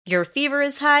Your fever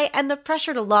is high and the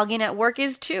pressure to log in at work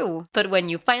is too. But when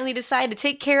you finally decide to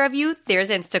take care of you, there's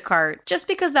Instacart. Just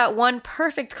because that one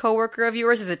perfect coworker of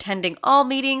yours is attending all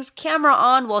meetings, camera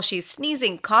on while she's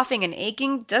sneezing, coughing, and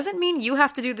aching, doesn't mean you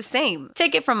have to do the same.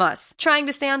 Take it from us. Trying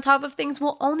to stay on top of things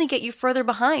will only get you further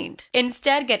behind.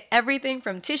 Instead, get everything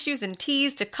from tissues and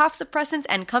teas to cough suppressants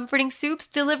and comforting soups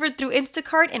delivered through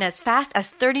Instacart in as fast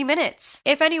as 30 minutes.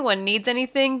 If anyone needs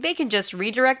anything, they can just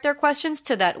redirect their questions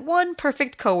to that one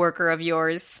perfect coworker of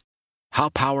yours. How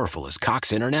powerful is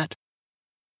Cox Internet?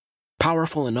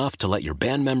 Powerful enough to let your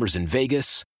band members in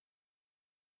Vegas,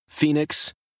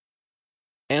 Phoenix,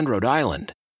 and Rhode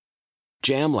Island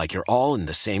jam like you're all in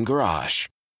the same garage.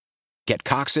 Get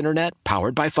Cox Internet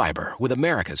powered by fiber with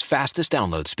America's fastest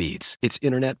download speeds. It's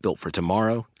internet built for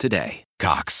tomorrow, today.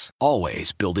 Cox,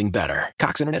 always building better.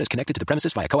 Cox Internet is connected to the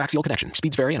premises via coaxial connection.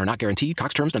 Speeds vary and are not guaranteed.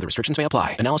 Cox terms and other restrictions may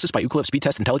apply. Analysis by Ookla Speed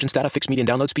Test Intelligence Data. Fixed median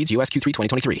download speeds. US Q3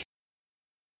 2023.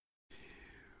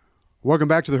 Welcome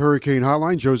back to the Hurricane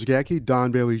Hotline. Joe Zagacki,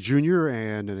 Don Bailey Jr.,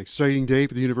 and an exciting day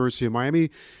for the University of Miami.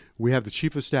 We have the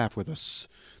Chief of Staff with us.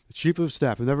 The Chief of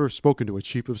Staff. I've never spoken to a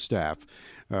Chief of Staff.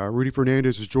 Rudy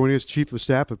Fernandez is joining us, Chief of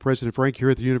Staff of President Frank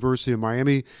here at the University of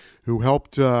Miami, who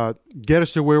helped get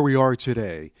us to where we are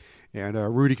today. And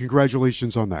Rudy,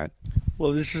 congratulations on that.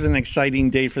 Well, this is an exciting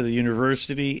day for the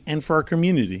university and for our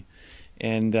community.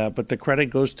 And but the credit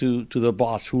goes to the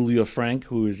boss, Julio Frank,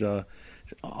 who is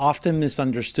often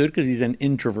misunderstood because he's an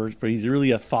introvert, but he's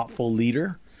really a thoughtful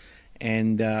leader.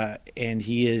 And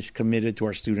he is committed to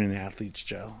our student athletes,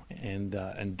 Joe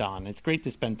and Don. It's great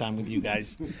to spend time with you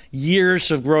guys.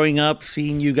 Years of growing up,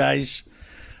 seeing you guys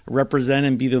represent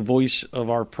and be the voice of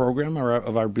our program, or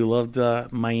of our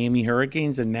beloved Miami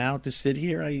Hurricanes, and now to sit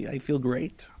here, I feel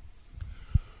great.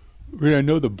 I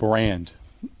know the brand,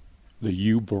 the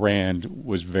U brand,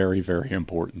 was very, very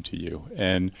important to you.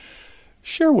 And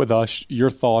share with us your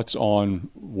thoughts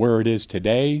on where it is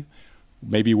today,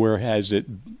 maybe where it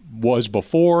was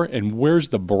before, and where's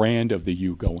the brand of the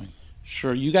U going?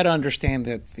 Sure. You got to understand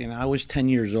that, I was 10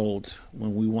 years old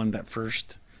when we won that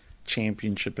first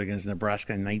championship against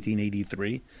Nebraska in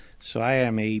 1983.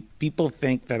 So people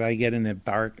think that I get in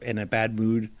a bad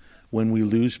mood when we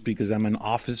lose because I'm an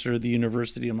officer of the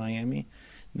University of Miami.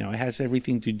 No, it has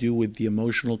everything to do with the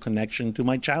emotional connection to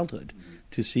my childhood,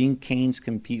 to seeing Canes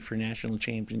compete for national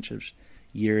championships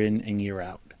year in and year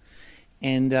out.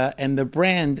 And the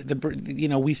brand,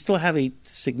 we still have a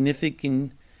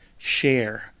significant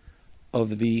share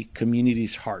of the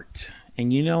community's heart.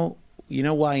 And you know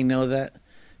why I know that?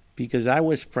 Because I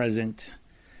was present,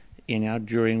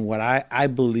 during what I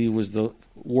believe was the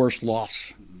worst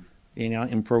loss,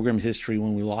 in program history,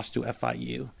 when we lost to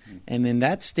FIU. And in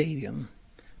that stadium,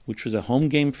 which was a home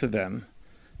game for them,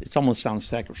 it almost sounds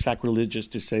sacrilegious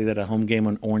to say that a home game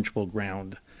on Orange Bowl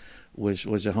ground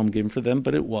was a home game for them,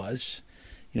 but it was.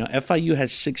 FIU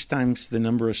has 6 times the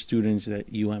number of students that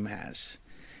UM has.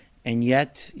 And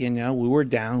yet, we were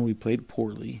down, we played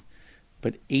poorly,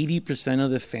 but 80%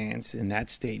 of the fans in that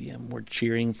stadium were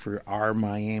cheering for our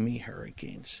Miami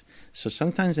Hurricanes. So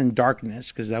sometimes in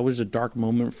darkness, because that was a dark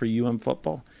moment for UM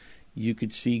football, you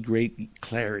could see great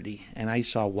clarity. And I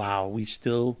saw, wow, we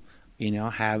still,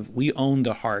 we own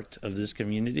the heart of this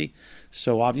community.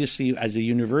 So obviously, as a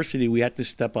university, we had to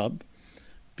step up,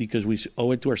 because we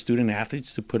owe it to our student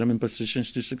athletes to put them in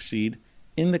positions to succeed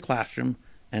in the classroom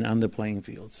and on the playing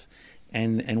fields.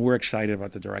 And we're excited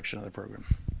about the direction of the program.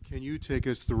 Can you take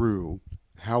us through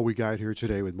how we got here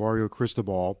today with Mario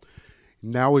Cristobal,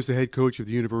 now as the head coach of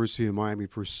the University of Miami?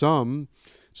 For some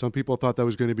people thought that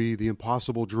was going to be the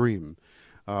impossible dream,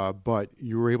 but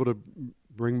you were able to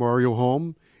bring Mario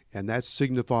home, and that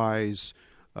signifies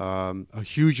a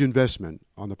huge investment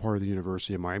on the part of the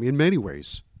University of Miami in many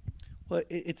ways. Well,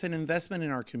 it's an investment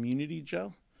in our community,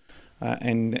 Joe,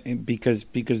 and because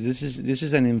this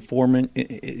is an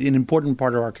important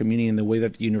part of our community in the way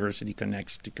that the university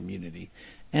connects to community,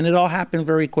 and it all happened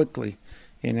very quickly.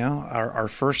 Our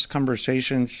first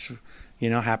conversations,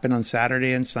 happened on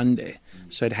Saturday and Sunday,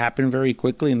 so it happened very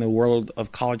quickly. In the world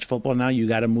of college football now, you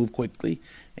got to move quickly,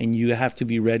 and you have to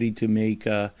be ready to make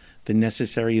the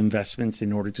necessary investments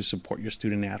in order to support your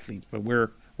student athletes. But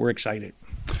we're excited.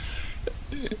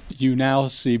 You now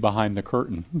see behind the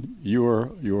curtain.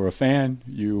 You're a fan.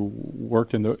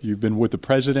 You've been with the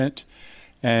president,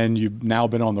 and you've now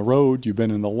been on the road. You've been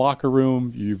in the locker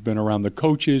room. You've been around the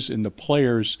coaches and the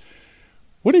players.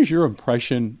 What is your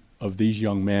impression of these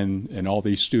young men and all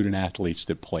these student athletes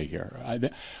that play here?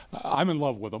 I'm in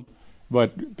love with them,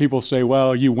 but people say,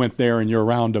 well, you went there and you're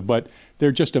around them, but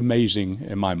they're just amazing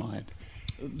in my mind.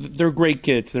 They're great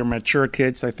kids. They're mature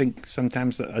kids. I think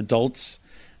sometimes adults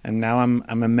and now I'm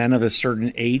a man of a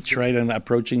certain age, right? I'm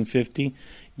approaching 50.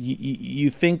 You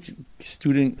think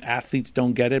student athletes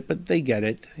don't get it, but they get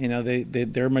it. You know,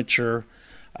 they're mature.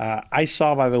 I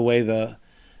saw, by the way,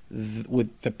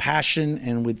 with the passion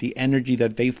and with the energy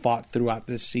that they fought throughout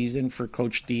this season for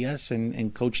Coach Diaz,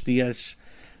 and Coach Diaz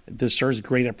deserves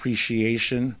great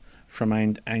appreciation from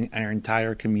our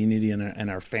entire community and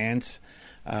our fans.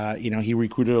 He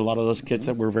recruited a lot of those kids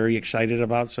that we're very excited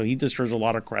about, so he deserves a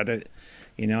lot of credit.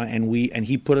 And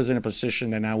he put us in a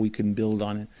position that now we can build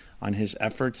on his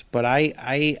efforts. But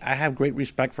I have great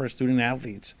respect for our student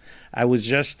athletes. I was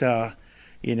just, I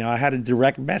had a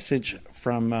direct message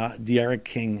from De'Aaron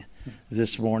King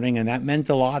this morning, and that meant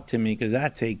a lot to me because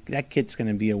that kid's going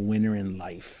to be a winner in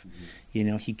life.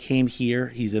 He came here.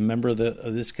 He's a member of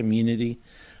this community.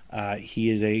 He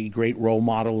is a great role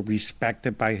model,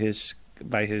 respected by his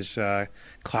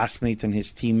classmates and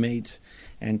his teammates.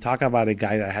 And talk about a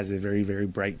guy that has a very, very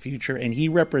bright future, and he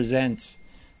represents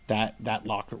that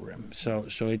locker room. So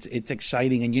it's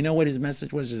exciting. And you know what his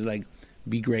message was? Is like,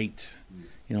 be great.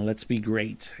 Let's be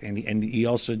great. And he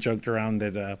also joked around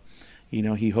that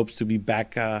he hopes to be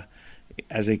back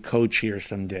as a coach here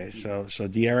someday. So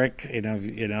De'Aaron,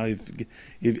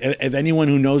 if anyone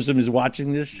who knows him is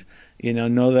watching this,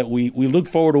 know that we look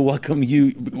forward to welcoming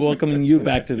you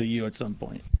back to the U at some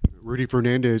point. Rudy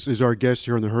Fernandez is our guest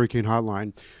here on the Hurricane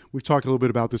Hotline. We talked a little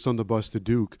bit about this on the bus to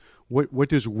Duke. What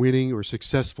does winning or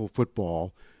successful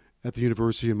football at the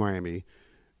University of Miami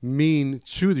mean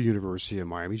to the University of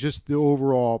Miami? Just the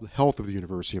overall health of the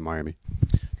University of Miami.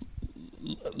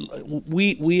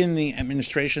 We in the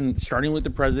administration, starting with the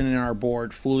president and our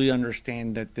board, fully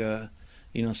understand that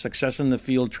success in the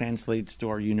field translates to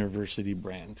our university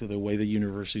brand, to the way the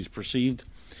university is perceived.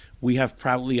 We have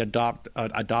proudly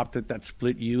adopted that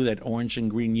split U, that orange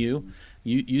and green U.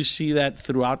 You see that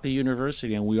throughout the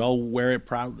university, and we all wear it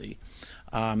proudly.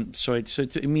 So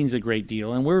it means a great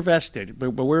deal, and we're vested.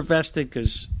 But we're vested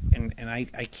because, and I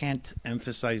can't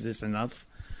emphasize this enough,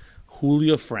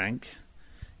 Julio Frank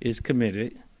is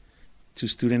committed to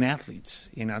student athletes,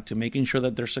 to making sure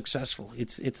that they're successful.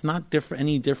 It's not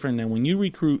any different than when you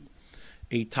recruit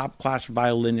a top-class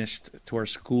violinist to our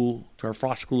school, to our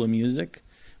Frost School of Music.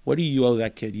 What do you owe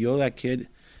that kid? You owe that kid,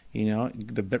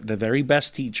 the very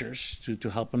best teachers to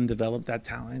help him develop that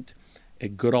talent, a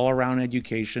good all-around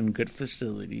education, good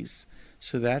facilities.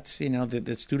 So that's,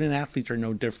 the student athletes are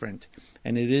no different.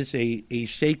 And it is a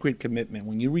sacred commitment.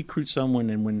 When you recruit someone,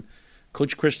 and when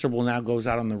Coach Cristobal now goes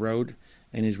out on the road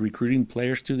and is recruiting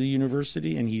players to the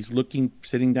university, and he's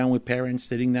sitting down with parents,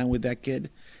 sitting down with that kid,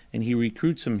 and he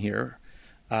recruits him here,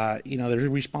 there's a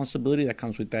responsibility that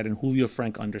comes with that, and Julio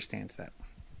Frank understands that.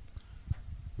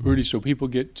 Rudy, so people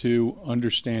get to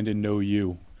understand and know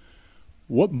you.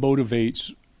 What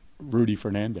motivates Rudy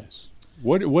Fernandez?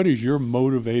 What is your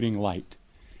motivating light?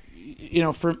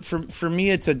 For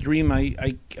me, it's a dream.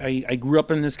 I grew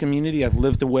up in this community. I've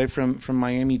lived away from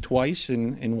Miami twice,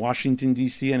 in Washington,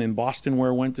 D.C., and in Boston, where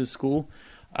I went to school.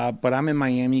 But I'm a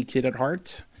Miami kid at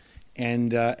heart.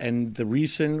 And the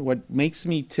reason, what makes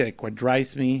me tick, what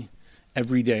drives me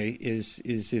every day is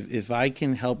if I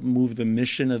can help move the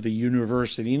mission of the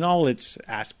university in all its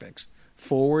aspects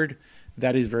forward,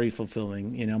 that is very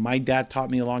fulfilling. My dad taught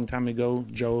me a long time ago,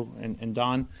 Joe and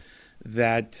Don,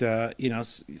 that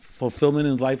fulfillment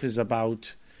in life is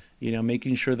about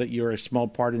making sure that you're a small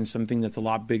part in something that's a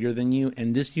lot bigger than you,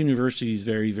 and this university is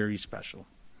very, very special.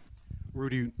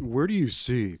 Rudy, where do you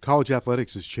see college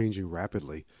athletics is changing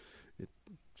rapidly?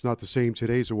 It's not the same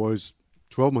today as it was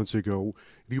 12 months ago.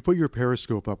 If you put your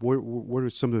periscope up, what are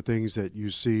some of the things that you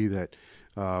see that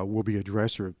will be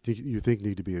addressed or you think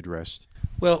need to be addressed?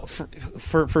 Well,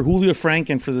 for Julio Frank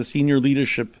and for the senior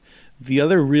leadership, the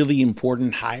other really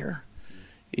important hire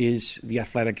is the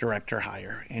athletic director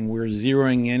hire. And we're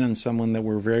zeroing in on someone that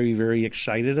we're very, very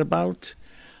excited about.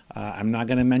 I'm not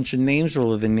going to mention names,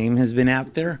 although the name has been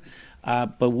out there.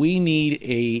 But we need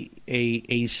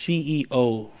a CEO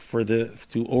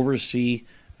to oversee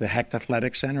the Hecht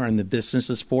Athletic Center and the business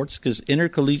of sports, because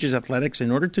intercollegiate athletics, in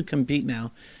order to compete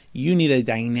now, you need a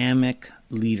dynamic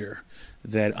leader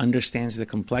that understands the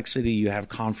complexity. You have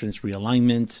conference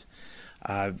realignments.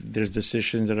 There's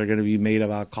decisions that are going to be made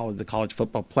about the college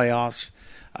football playoffs.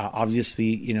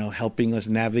 Obviously, helping us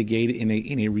navigate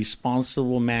in a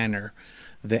responsible manner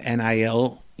the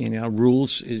NIL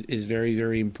rules is very,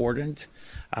 very important.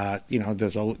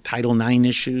 There's Title IX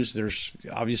issues. There's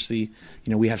obviously,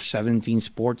 we have 17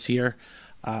 sports here.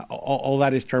 All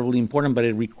that is terribly important, but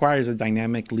it requires a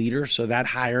dynamic leader. So that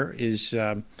hire is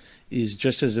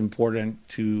just as important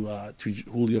to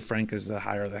Julio Frank as the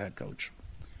hire of the head coach.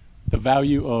 The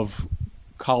value of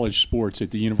college sports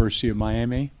at the University of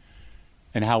Miami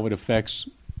and how it affects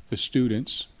the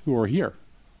students who are here.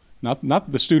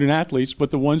 Not the student athletes,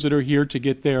 but the ones that are here to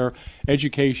get their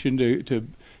education,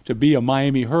 to be a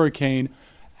Miami Hurricane,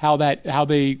 how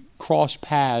they cross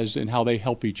paths and how they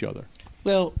help each other.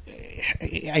 Well,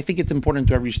 I think it's important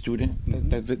to every student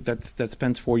that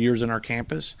spends 4 years on our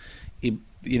campus.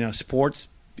 Sports,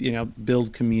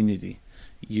 build community.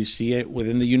 You see it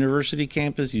within the university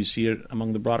campus. You see it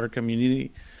among the broader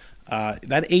community.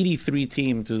 That 83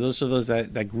 team, to those of us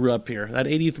that grew up here, that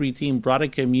 83 team brought a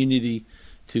community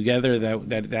together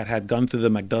that had gone through the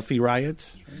McDuffie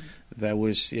riots, that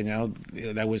was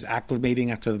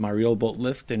acclimating after the Mariel boat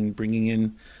lift and bringing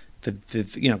in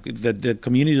the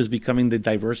community is becoming the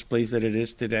diverse place that it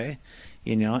is today,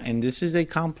 and this is a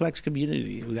complex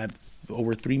community. We got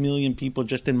over 3 million people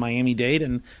just in Miami-Dade,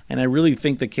 and I really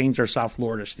think the Canes are South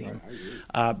Florida's team.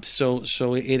 So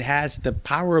it has the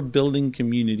power of building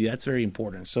community. That's very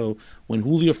important. So when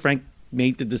Julio Frank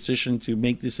made the decision to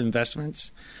make these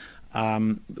investments,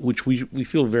 which we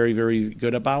feel very, very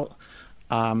good about,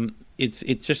 it's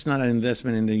just not an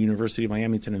investment in the University of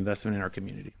Miami, it's an investment in our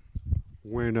community.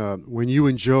 When you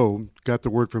and Joe got the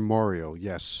word from Mario,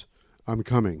 yes, I'm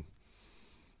coming,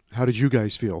 how did you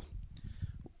guys feel?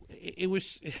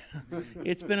 It's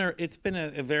been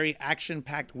a very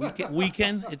action-packed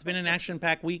weekend. It's been an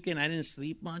action-packed weekend. I didn't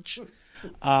sleep much.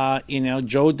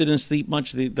 Joe didn't sleep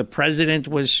much. The president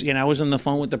was, I was on the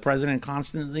phone with the president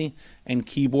constantly and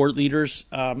key board leaders.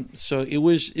 So it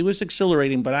was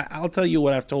exhilarating. But I'll tell you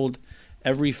what I've told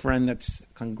every friend that's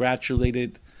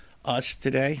congratulated us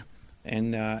today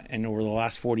and over the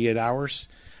last 48 hours.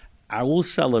 I will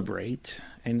celebrate,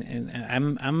 and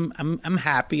I'm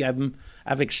happy.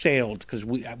 I've exhaled, because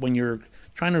when you're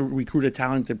trying to recruit a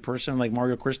talented person like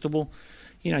Mario Cristobal,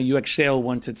 you exhale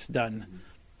once it's done.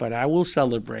 But I will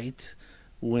celebrate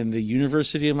when the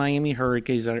University of Miami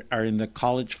Hurricanes are in the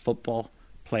college football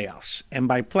playoffs. And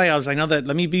by playoffs, I know that,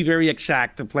 let me be very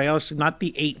exact, the playoffs, not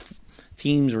the 8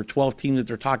 teams or 12 teams that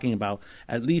they're talking about.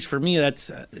 At least for me,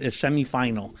 that's a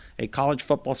semifinal, a college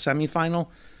football semifinal.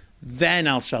 Then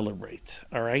I'll celebrate,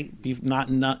 all right?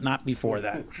 Not before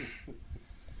that.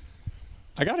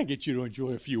 I got to get you to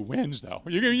enjoy a few wins, though.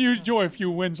 You're going to enjoy a few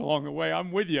wins along the way.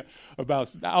 I'm with you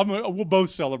we'll both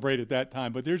celebrate at that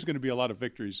time, but there's going to be a lot of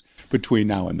victories between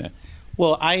now and then.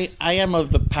 Well, I am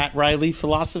of the Pat Riley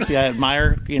philosophy. I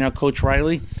admire, Coach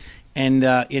Riley, and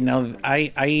I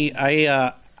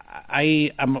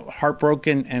am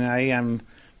heartbroken and I am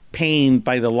pained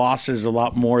by the losses a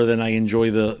lot more than I enjoy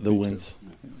the wins.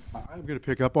 I'm going to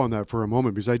pick up on that for a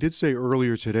moment, because I did say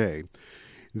earlier today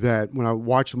that when I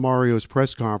watched Mario's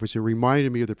press conference, it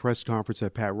reminded me of the press conference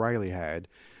that Pat Riley had.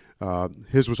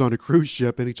 His was on a cruise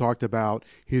ship, and he talked about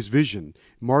his vision.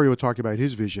 Mario talked about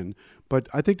his vision, but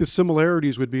I think the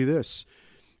similarities would be this.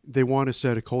 They want to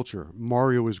set a culture.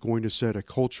 Mario is going to set a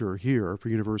culture here for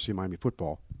University of Miami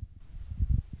football.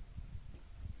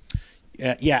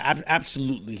 Yeah,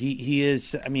 absolutely. He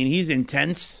is. I mean, he's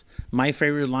intense. My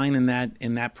favorite line in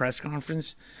that press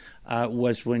conference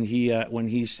was when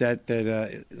he said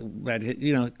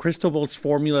that Cristobal's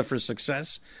formula for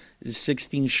success is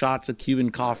 16 shots of Cuban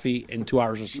coffee and 2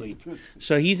 hours of sleep.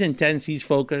 So he's intense. He's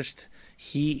focused.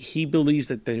 He believes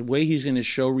that the way he's going to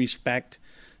show respect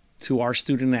to our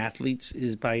student athletes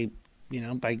is by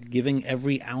giving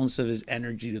every ounce of his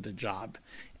energy to the job.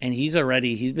 And he's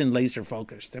been laser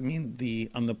focused. I mean,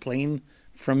 on the plane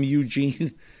from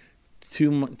Eugene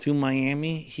to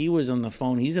Miami, he was on the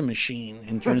phone. He's a machine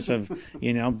in terms of,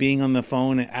 being on the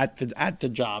phone at the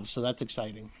job. So that's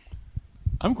exciting.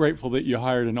 I'm grateful that you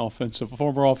hired a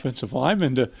former offensive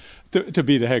lineman to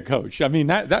be the head coach. I mean,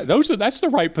 that's the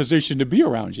right position to be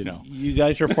around, You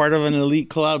guys are part of an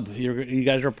elite club. You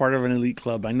guys are part of an elite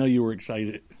club. I know you were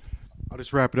excited. I'll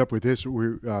just wrap it up with this.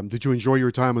 Did you enjoy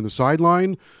your time on the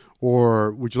sideline,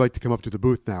 or would you like to come up to the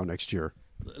booth now next year?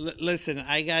 Listen,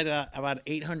 I got about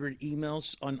 800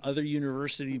 emails on other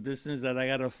university business that I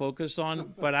got to focus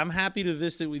on, but I'm happy to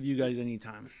visit with you guys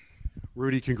anytime.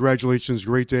 Rudy, congratulations.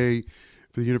 Great day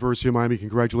for the University of Miami.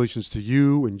 Congratulations to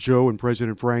you and Joe and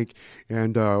President Frank,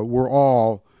 and we're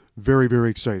all very, very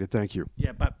excited. Thank you.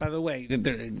 Yeah, but by the way,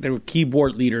 there were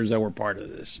keyboard leaders that were part of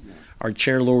this. Our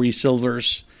chair, Lori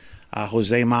Silvers,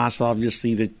 Jose Mas,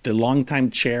 obviously, the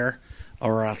longtime chair of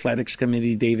our athletics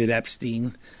committee, David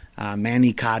Epstein,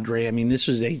 Manny Cadre. I mean, this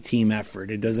was a team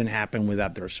effort. It doesn't happen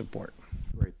without their support.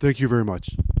 Great. Thank you very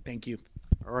much. Thank you.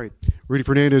 All right. Rudy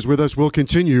Fernandez with us. We'll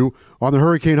continue on the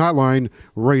Hurricane Hotline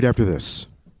right after this.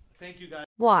 Thank you, guys.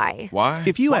 Why? Why?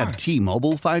 If you have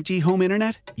T-Mobile 5G home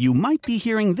internet, you might be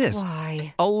hearing this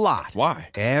Why? a lot. Why?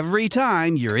 Every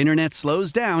time your internet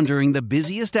slows down during the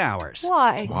busiest hours.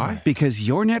 Why? Why? Because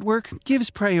your network gives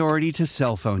priority to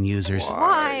cell phone users.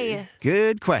 Why?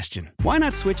 Good question. Why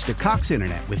not switch to Cox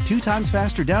Internet with 2 times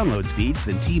faster download speeds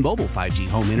than T-Mobile 5G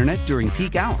home internet during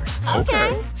peak hours?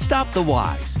 Okay. Stop the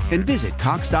whys and visit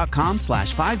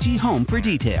cox.com/5G home for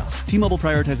details. T-Mobile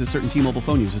prioritizes certain T-Mobile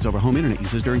phone users over home internet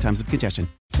users during times of congestion.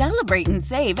 Celebrate and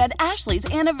save at Ashley's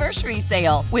Anniversary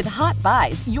Sale. With Hot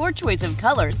Buys, your choice of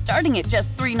colors starting at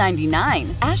just $3.99.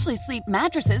 Ashley Sleep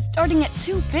mattresses starting at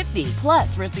 $2.50.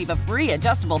 Plus, receive a free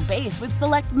adjustable base with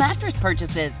select mattress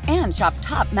purchases. And shop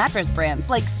top mattress brands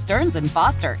like Stearns &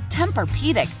 Foster,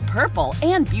 Tempur-Pedic, Purple,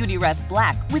 and Beautyrest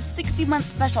Black with 60-month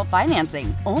special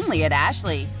financing. Only at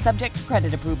Ashley. Subject to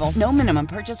credit approval. No minimum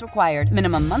purchase required.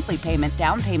 Minimum monthly payment,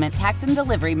 down payment, tax, and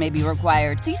delivery may be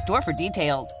required. See store for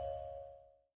details.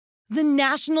 The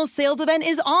national sales event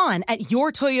is on at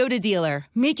your Toyota dealer,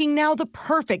 making now the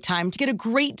perfect time to get a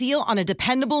great deal on a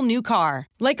dependable new car.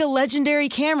 Like a legendary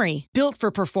Camry, built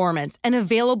for performance and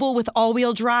available with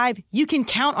all-wheel drive, you can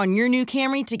count on your new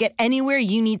Camry to get anywhere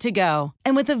you need to go.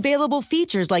 And with available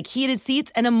features like heated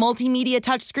seats and a multimedia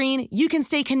touchscreen, you can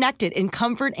stay connected in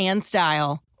comfort and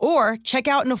style. Or check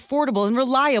out an affordable and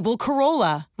reliable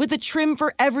Corolla with a trim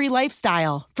for every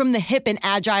lifestyle, from the hip and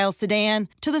agile sedan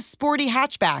to the sporty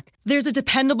hatchback. There's a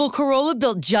dependable Corolla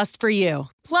built just for you.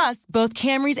 Plus, both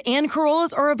Camrys and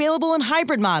Corollas are available in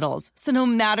hybrid models, so no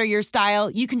matter your style,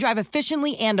 you can drive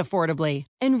efficiently and affordably.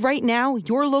 And right now,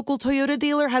 your local Toyota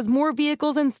dealer has more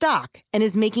vehicles in stock and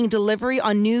is making delivery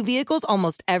on new vehicles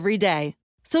almost every day.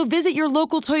 So visit your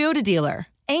local Toyota dealer.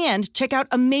 And check out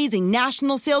amazing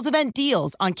national sales event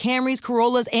deals on Camrys,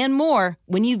 Corollas, and more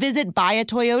when you visit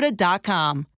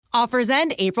buyatoyota.com. Offers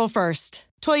end April 1st.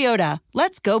 Toyota,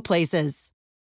 let's go places.